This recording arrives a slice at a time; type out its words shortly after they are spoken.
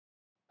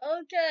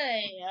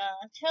Okay,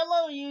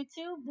 hello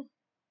YouTube.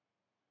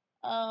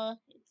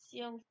 It's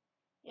your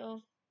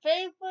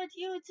favorite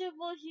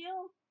YouTuber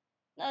here.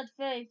 Not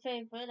very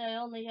favorite. I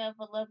only have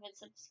 11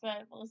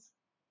 subscribers.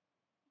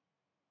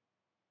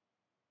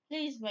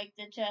 Please make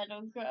the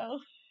channel grow.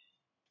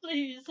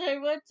 Please, I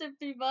want to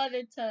be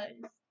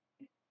monetized.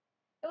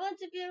 I want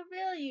to be a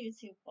real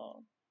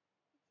YouTuber.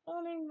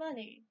 Earning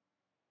money.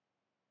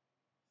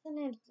 It's an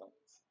influence.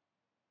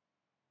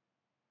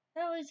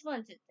 I always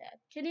wanted that.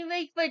 Can you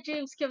make my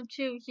dreams come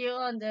true here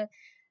on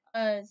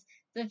uh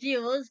the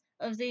viewers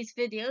of these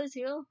videos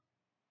here?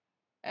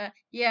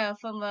 Yeah,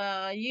 from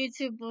a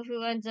YouTuber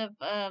who ends up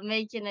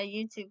making a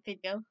YouTube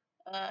video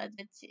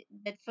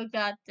that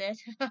forgot that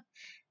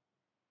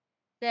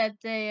that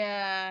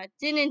they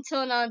didn't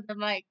turn on the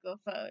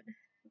microphone.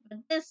 But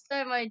this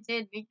time I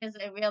did because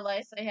I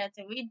realized I had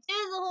to redo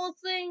the whole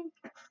thing.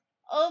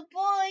 Oh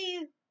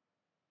boy,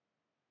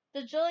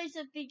 the joys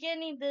of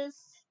beginning this!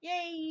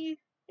 Yay,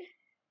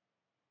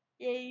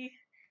 yay!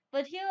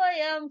 But here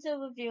I am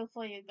to review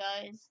for you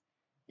guys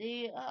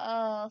the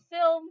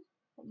film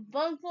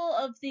Bunker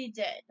of the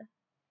Dead,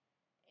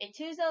 a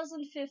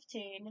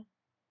 2015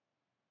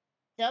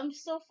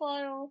 dumpster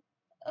fire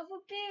of a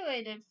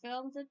B-rated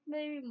film that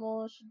maybe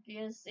more should be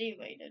a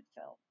C-rated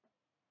film.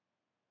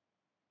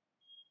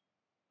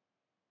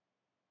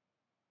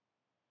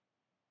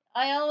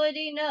 I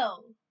already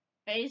know,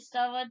 based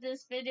on what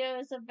this video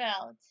is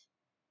about,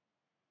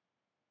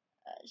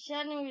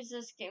 Shannon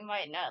Ruziski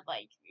might not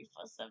like me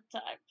for some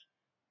time.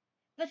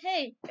 But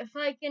hey, if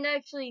I can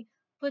actually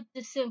put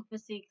the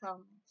sympathy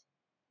comment,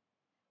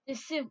 the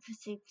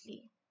sympathy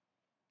plea,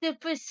 the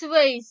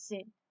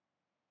persuasion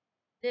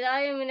that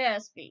I am an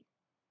aspie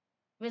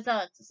with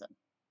autism.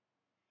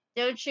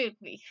 Don't shoot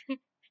me.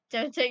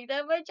 Don't take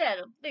down my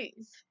channel,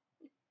 please.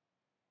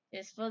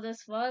 Just for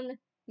this one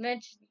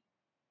mention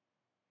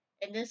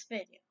in this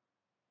video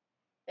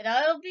that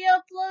I'll be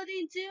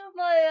uploading to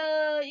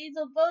my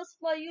either both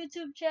my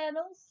YouTube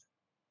channels,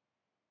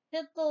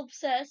 Hitler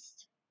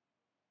Obsessed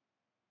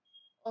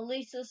or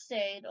Lisa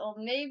Stayed, or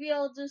maybe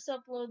I'll just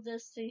upload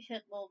this to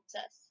Hitler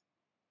Obsessed.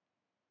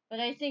 But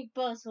I think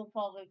both will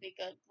probably be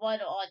good.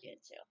 Wider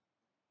audience here.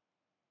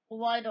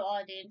 Wider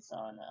audience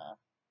on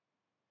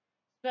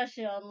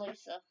especially on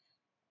Lisa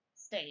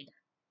Stayed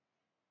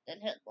than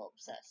Hitler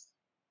Obsessed.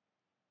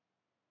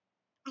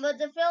 But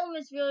the film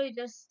is really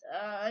just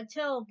a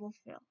terrible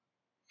film.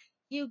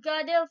 You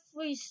got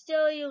every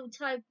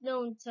stereotype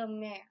known to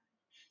man.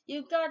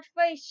 You got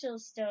racial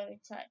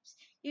stereotypes.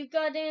 You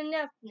got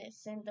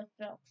ineptness in the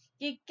film.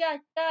 You got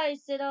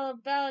guys that are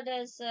about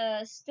as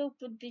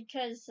stupid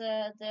because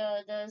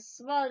they're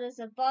smart as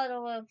a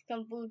bottle of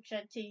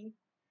kombucha tea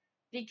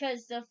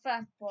because they're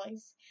fat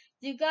boys.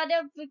 You got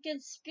every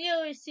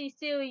conspiracy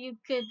theory you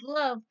could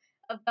love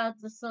about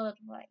the Third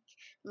Reich.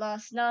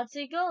 Lost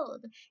Nazi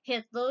gold.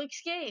 Hitler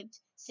escaped.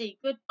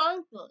 Secret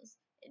bunkers.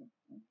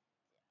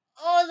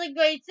 All the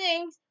great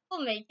things for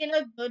making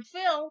a good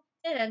film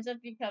that ends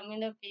up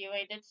becoming a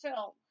B-rated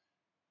film.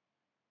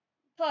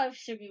 Probably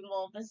should be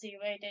more of a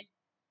Z-rated.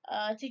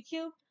 To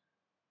cube,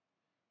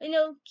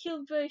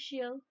 cube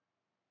ratio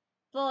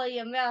for all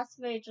your math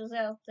majors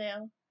out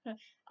there.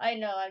 I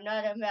know I'm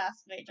not a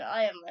math major.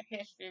 I am a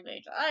history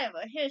major. I am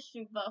a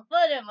history buff.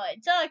 What am I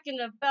talking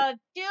about?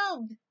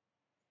 Cubed!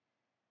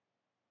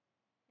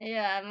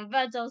 Yeah, I'm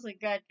about to also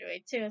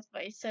graduate too with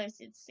my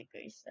associate's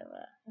degree, so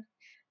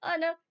I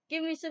know.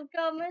 Give me some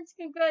comments,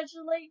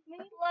 congratulate me,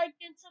 like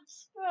and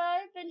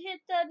subscribe, and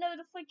hit that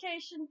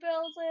notification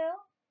bell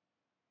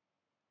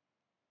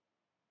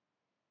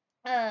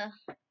there.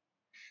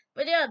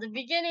 But yeah, the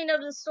beginning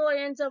of the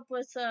story ends up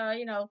with,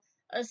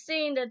 a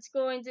scene that's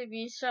going to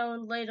be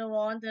shown later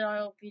on that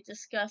I will be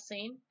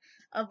discussing.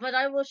 But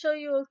I will show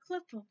you a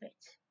clip of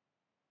it.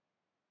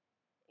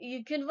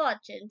 You can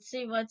watch it and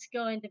see what's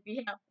going to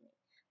be happening.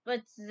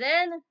 But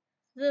then,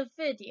 the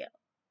video.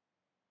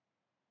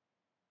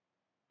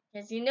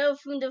 Because you know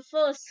from the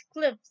first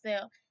clip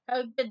there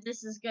how good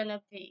this is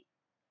gonna be.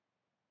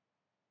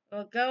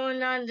 We're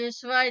going on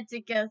this ride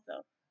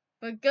together.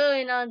 We're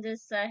going on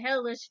this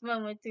hellish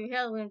moment through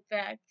hell and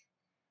back.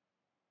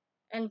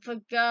 And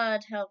for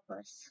God help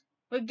us.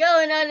 We're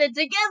going on it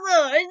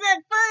together! Is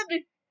that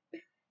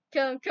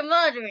fun?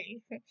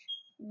 Camaraderie.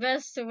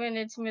 Best when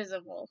it's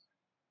miserable.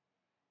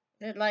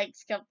 It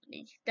likes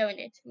company, don't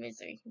it?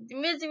 Misery.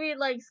 Misery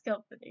likes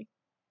company.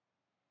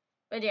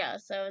 But yeah,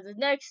 so the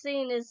next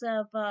scene is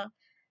of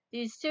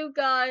these two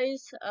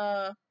guys.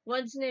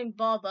 One's named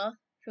Baba,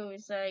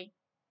 who's I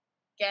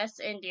guess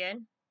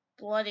Indian.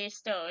 Bloody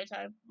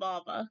stereotype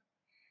Baba.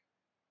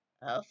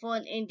 For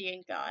an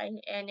Indian guy,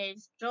 and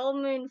his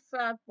German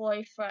frat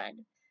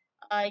boyfriend.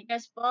 I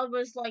guess Bob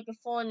was like a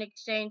foreign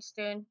exchange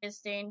student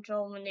visiting in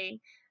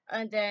Germany,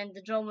 and then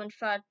the German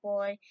frat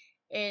boy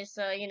is,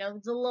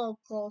 the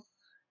local,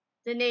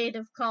 the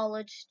native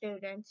college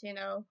student,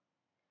 And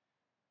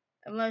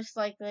most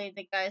likely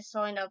the guy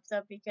signed up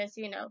there because,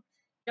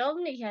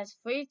 Germany has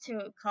free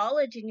to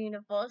college and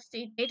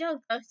university. They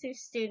don't go through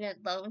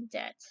student loan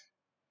debt.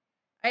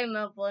 I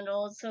remember an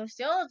old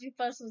sociology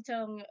professor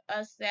telling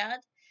us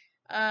that,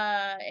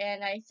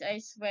 and I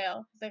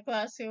swear, the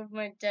classroom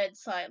went dead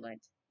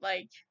silent.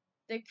 Like,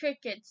 the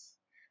crickets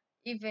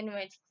even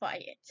went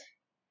quiet.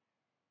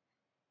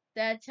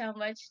 That's how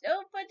much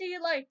nobody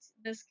liked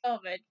this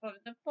comment from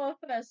the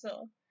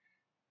professor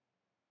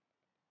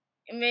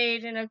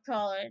made in a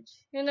college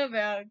in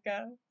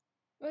America,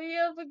 where you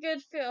have a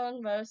good feel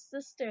on most of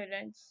the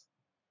students.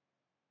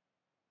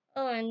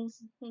 Oh, and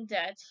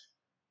debt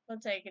for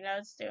taking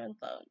out student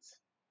loans.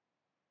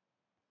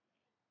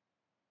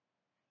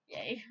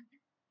 Yay.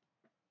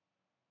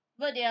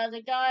 But yeah,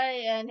 the guy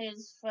and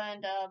his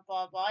friend,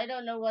 Bob, I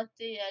don't know what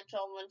the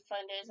German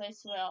friend is, I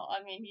swear.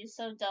 I mean, he's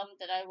so dumb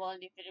that I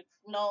won't even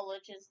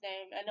acknowledge his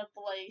name and a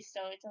bloody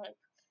stereotype,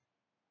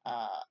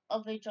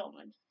 of a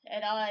German.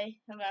 And I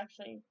am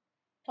actually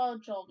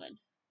part German.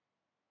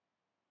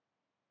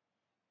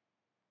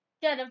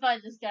 Gotta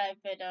find this guy,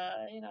 but,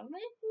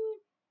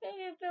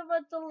 maybe a bit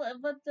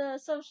what the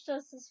social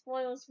justice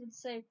spoilers would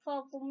say,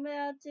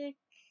 problematic.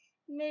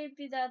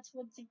 Maybe that's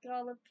what you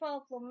call it,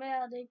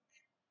 problematic.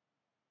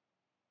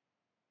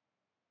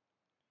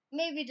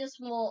 Maybe just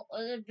more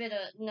a bit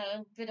of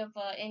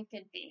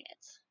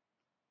inconvenience.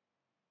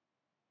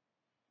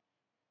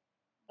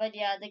 But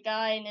yeah, the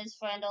guy and his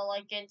friend are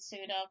like getting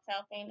sued up,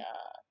 helping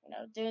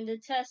doing the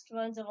test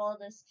runs of all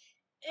this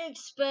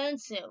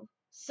expensive,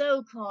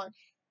 so-called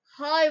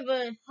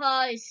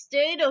high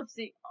state of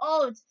the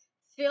art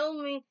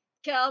filming,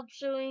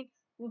 capturing,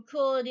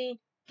 recording,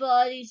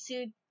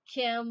 bodysuit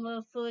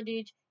camera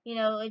footage,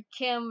 a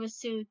camera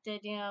suit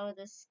that,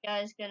 this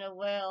guy's gonna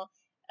wear.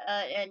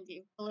 And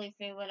you believe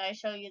me when I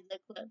show you the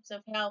clips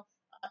of how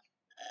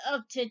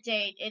up to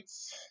date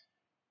it's.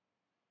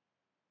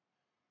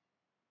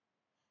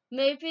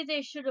 Maybe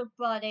they should have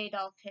brought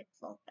Adolf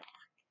Hitler back,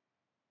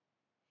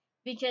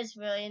 because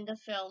really in the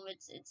film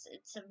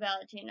it's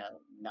about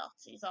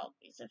Nazi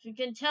zombies. If you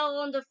can tell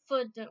on the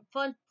front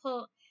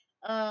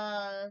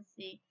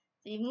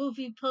the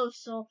movie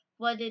poster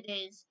what it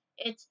is,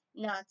 it's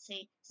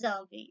Nazi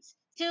zombies.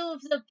 Two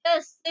of the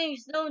best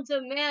things known to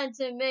man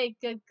to make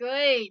a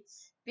great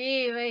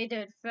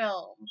B-rated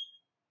film.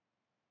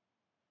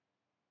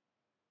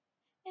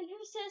 And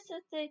who says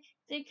that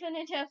they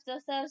couldn't have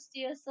the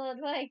thirstiest old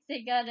like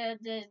they got a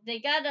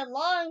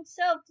long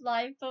shelf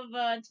life of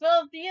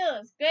 12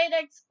 years. Great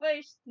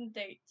expiration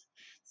date.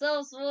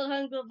 Solves world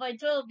hunger by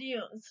 12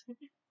 years.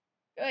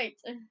 Great.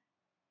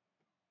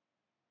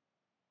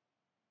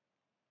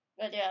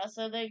 But yeah,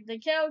 so the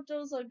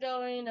characters are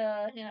going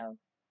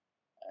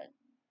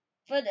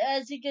but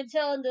as you can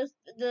tell in the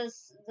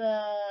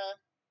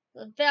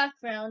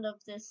background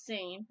of this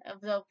scene, of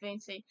the opening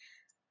scene,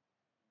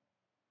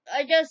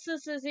 I guess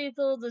this is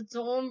either the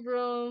dorm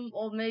room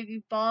or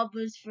maybe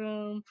Barbara's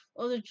room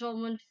or the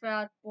German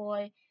frat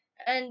boy.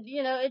 And,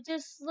 it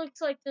just looks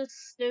like this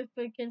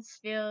stupid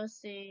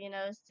conspiracy,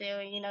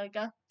 theory,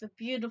 got the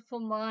beautiful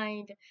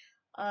mind,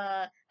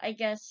 I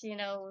guess,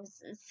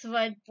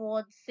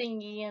 threadboard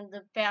thingy in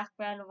the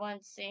background of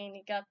one scene.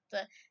 You got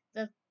the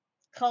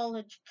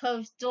college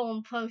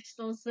dorm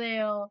posters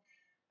there.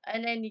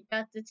 And then you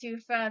got the two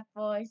frat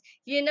boys.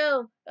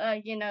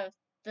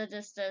 They're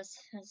just as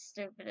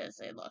stupid as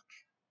they look.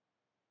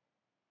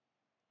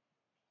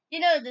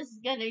 You're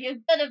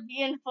gonna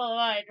be in for a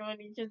ride when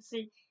you can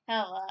see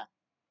how,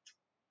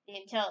 the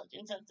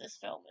intelligence of this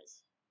film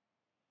is.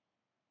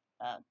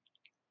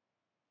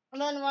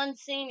 And then one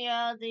scene,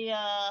 yeah, the,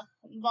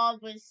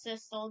 Barbara's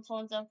sister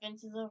turns up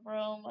into the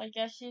room. I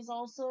guess she's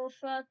also a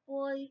frat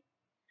boy.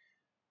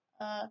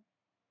 Uh,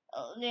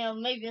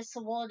 maybe a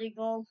sorority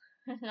girl.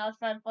 Not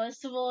frat boy,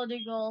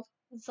 sorority girl.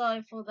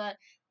 Sorry for that,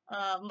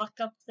 muck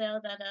up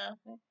there,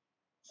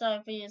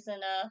 sorry for using,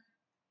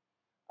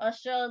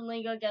 Australian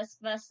lingo gets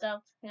messed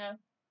up,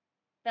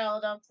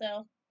 fouled up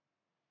there.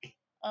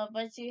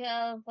 But you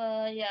have,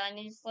 yeah, and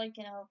he's like,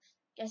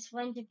 guess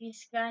when to be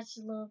scratched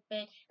a little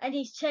bit, and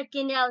he's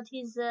checking out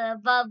his,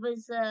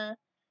 Baba's,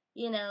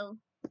 you know,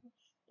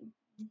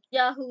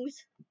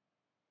 Yahoo's.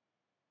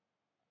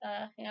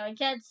 I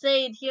can't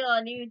say it here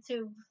on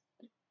YouTube,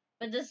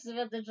 but this is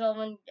what the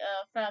German,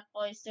 frat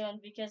boy's doing,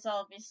 because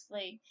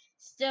obviously,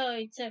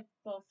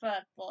 stereotypical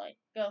frat boy,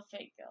 go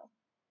figure.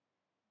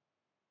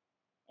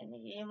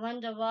 And you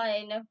wonder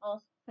why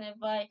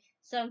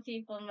some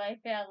people in my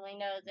family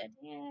know that,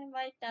 I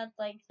might not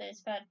like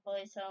those fat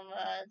boys from,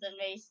 the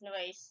Mason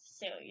Race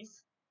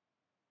series.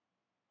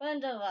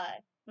 Wonder why.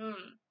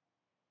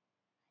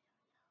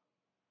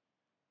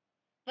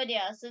 But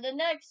yeah, so the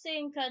next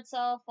scene cuts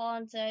off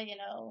onto,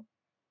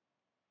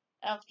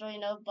 after,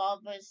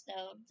 Bob was,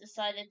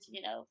 decided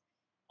to,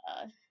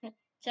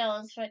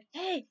 tell his friend,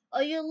 hey,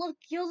 you're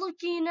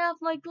looking at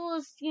my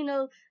girls,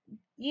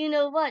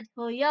 what,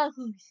 for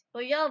Yahoo's,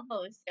 for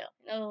Yahoo's,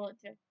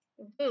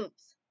 the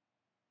boobs.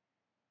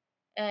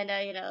 And,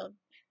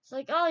 it's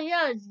like, oh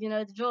yeah,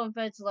 the German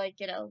friend's like,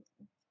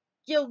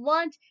 you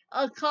want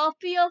a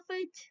copy of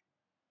it?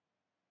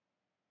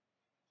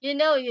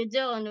 You're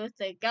dealing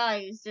with a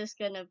guy who's just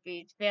gonna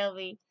be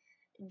very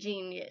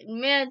genius,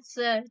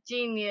 Mensa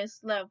genius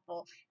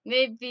level.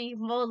 Maybe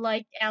more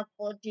like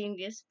Apple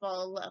genius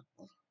ball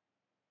level.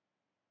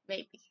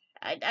 Maybe.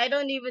 I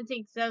don't even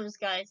think those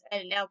guys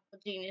at an Apple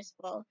genius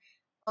ball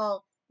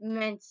all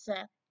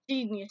Mensa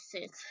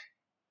geniuses.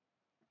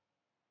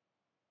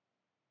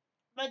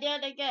 But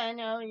yet again,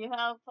 you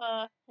have,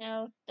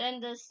 then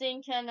the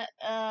scene can,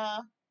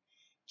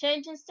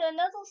 changes to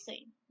another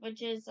scene,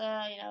 which is,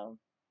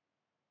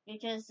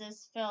 because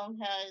this film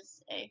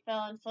has a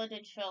found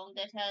footage film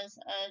that has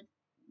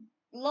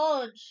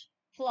large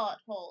plot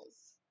holes.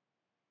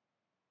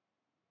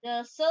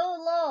 They're so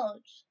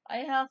large, I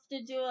have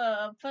to do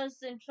a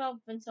President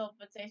Trump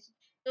interpretation.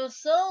 They're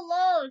so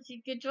large,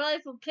 you could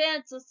drive a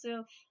panther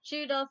through,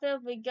 shoot off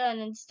every gun,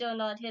 and still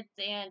not hit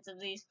the ends of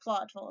these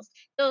plot holes.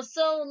 They're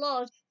so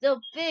large,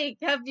 they're big.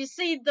 Have you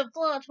seen the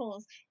plot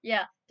holes?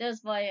 Yeah,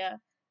 there's my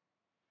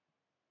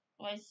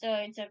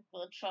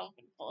stereotypical Trump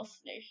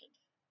impersonation.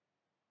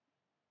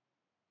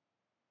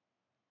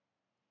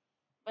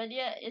 But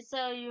yeah,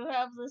 so you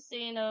have the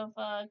scene of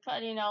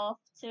cutting off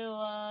to,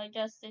 I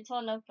guess they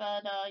turn up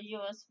at a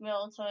U.S.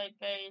 military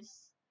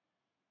base.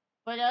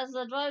 But as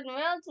they're driving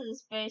around to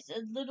this base,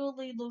 it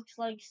literally looks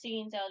like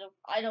scenes out of,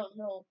 I don't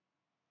know,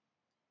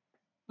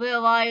 where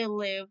I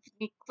live.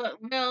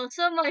 Well,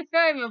 some of my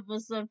family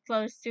members live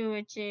close to,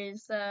 which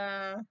is,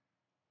 Grass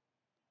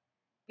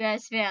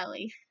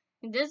Valley.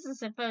 This is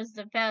supposed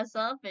to pass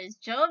off as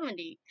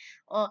Germany,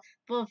 or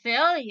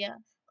Bavaria,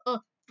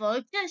 or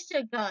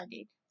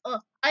Berchtesgaden,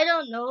 or, I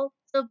don't know,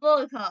 the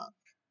Burghoff.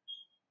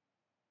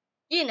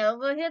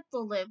 Where Hitler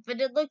lived, but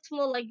it looks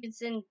more like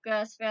it's in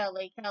Grass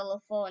Valley,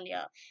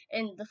 California,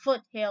 in the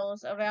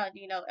foothills around,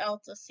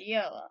 Alta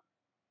Sierra.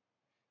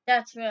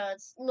 That's where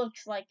it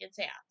looks like it's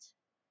at.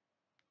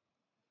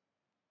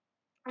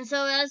 And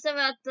so as they're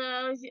at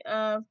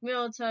the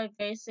military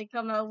base, they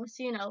come out with,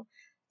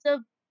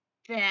 the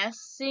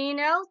best scene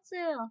out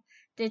there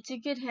that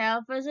you could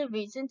have as a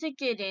reason to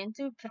get in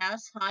to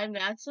pass high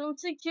maximum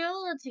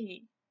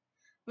security,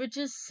 which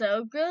is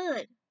so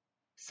good.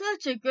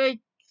 Such a great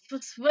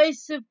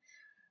persuasive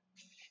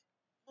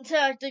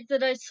tactic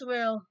that I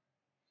swear.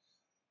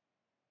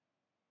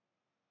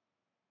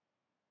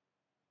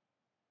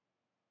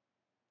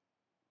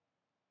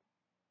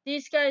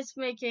 These guys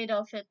make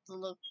Adolf Hitler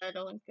look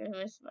better in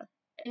charisma.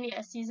 And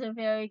yes, he's a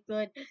very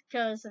good,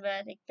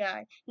 charismatic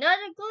guy. Not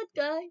a good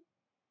guy,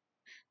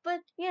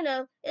 but,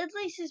 at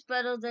least he's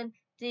better than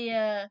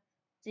the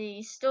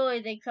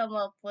story they come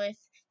up with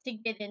to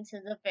get into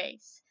the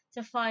base,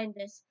 to find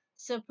this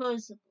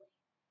supposedly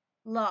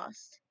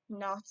lost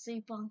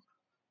Nazi bunker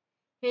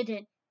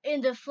hidden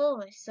in the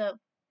forest of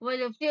what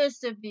appears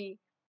to be,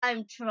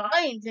 I'm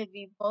trying to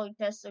be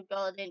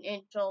Berchtesgaden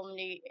in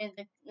Germany,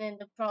 in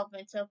the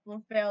province of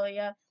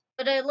Bavaria,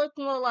 but I look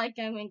more like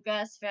I'm in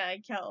Grass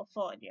Valley,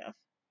 California.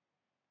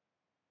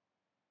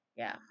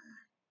 Yeah.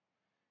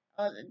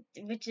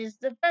 Which is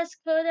the best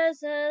code as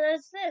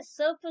this,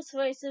 so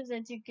persuasive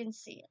that you can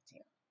see it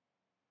here.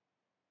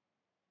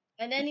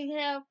 And then you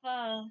have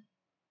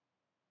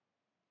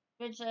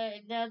which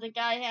now the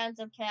guy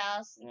hands a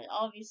pass, and it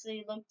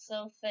obviously looks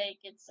so fake,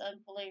 it's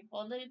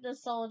unbelievable. The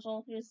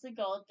soldier, who's the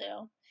guard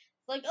there,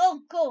 it's like,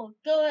 oh, cool,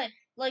 go ahead,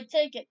 like,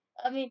 take it.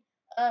 I mean,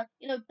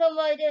 come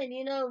right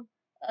in,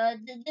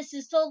 this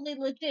is totally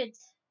legit.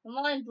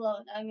 Mind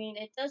blown. I mean,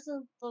 it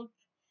doesn't look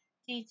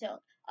detailed.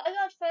 I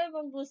got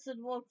family members that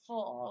work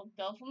for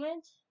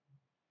government.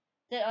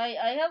 That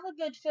I have a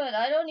good friend.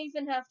 I don't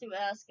even have to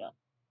ask her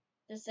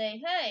to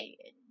say, hey,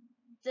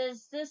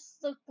 does this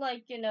look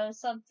like,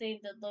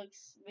 something that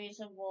looks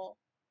reasonable,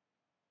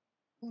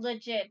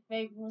 legit,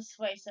 maybe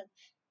persuasive?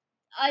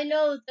 I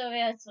know the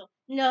answer.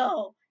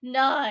 No,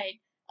 9.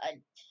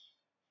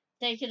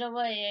 Take it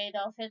away,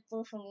 Adolf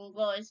Hitler from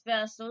Glorious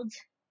Bastards.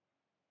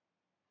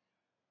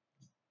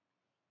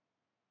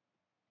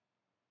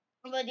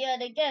 But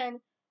yet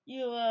again,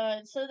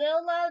 so they're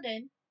allowed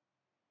in.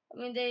 I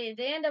mean, they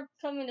end up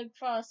coming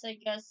across, I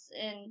guess,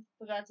 and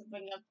forgot to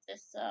bring up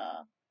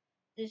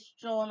this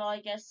journal, I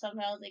guess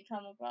somehow they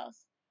come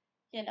across.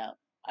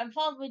 I'm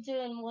probably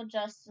doing more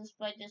justice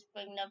by just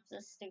bringing up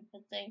this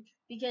stupid thing,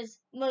 because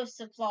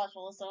most of the plot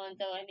holes are in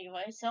there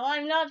anyway, so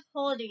I'm not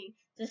holding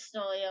the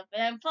story up,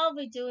 and I'm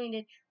probably doing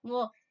it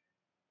more,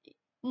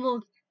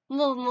 more,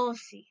 more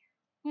mercy,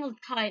 more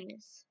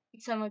kindness,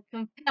 because I'm a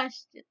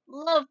compassionate,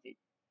 loving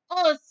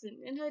person,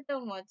 and I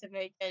don't want to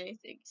make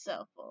anything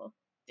suffer,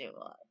 do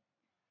I?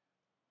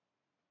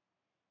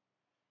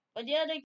 But yet